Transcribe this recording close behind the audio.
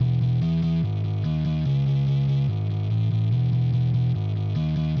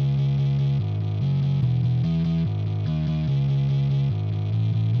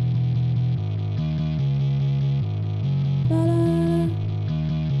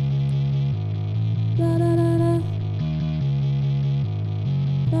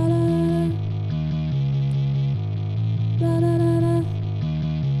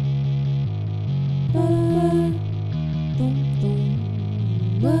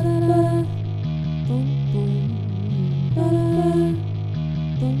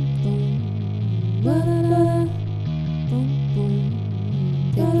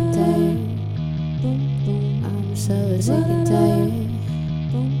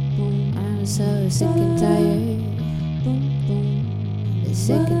I'm so sick and tired. Boom, boom.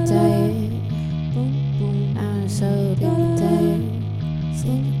 Sick and tired. Boom, boom. I'm so sick and tired. Sick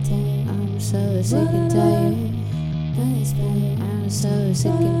and tired. I'm so sick and tired. I'm so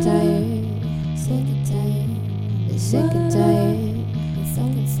sick and tired. Sick and tired. Sick and tired.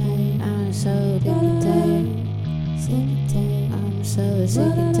 I'm so sick and tired. I'm so sick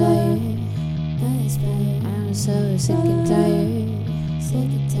and tired. I'm so sick and tired.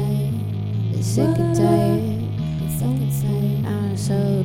 Sick